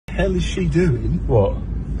hell is she doing? What?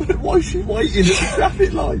 Why is she waiting at the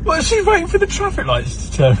traffic light? Well, she's waiting for the traffic lights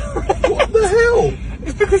to turn red. What the hell?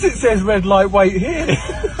 It's because it says red light, wait here.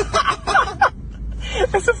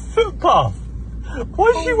 It's a footpath. Why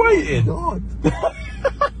is she waiting? God.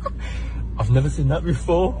 I've never seen that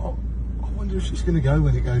before. I wonder if she's going to go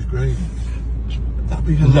when it goes green. That'd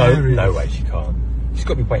be hilarious. No way she can't. She's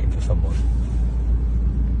got to be waiting for someone.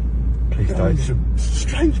 Please don't. It's a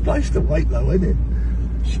strange place to wait though, isn't it?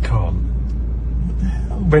 She can't. What the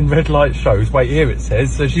hell? When red light shows, wait here it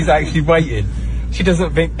says, so she's actually waiting. She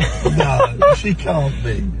doesn't think... No, she can't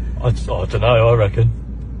be. I don't know, I reckon.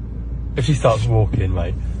 If she starts walking,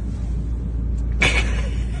 mate.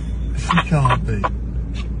 She can't be.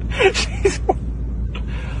 She's...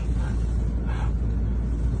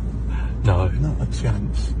 No. Not a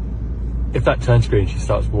chance. If that turns green, she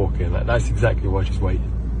starts walking. That's exactly why she's waiting.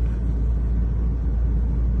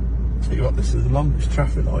 Tell you what, this is the longest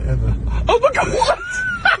traffic light ever. Oh my God! What?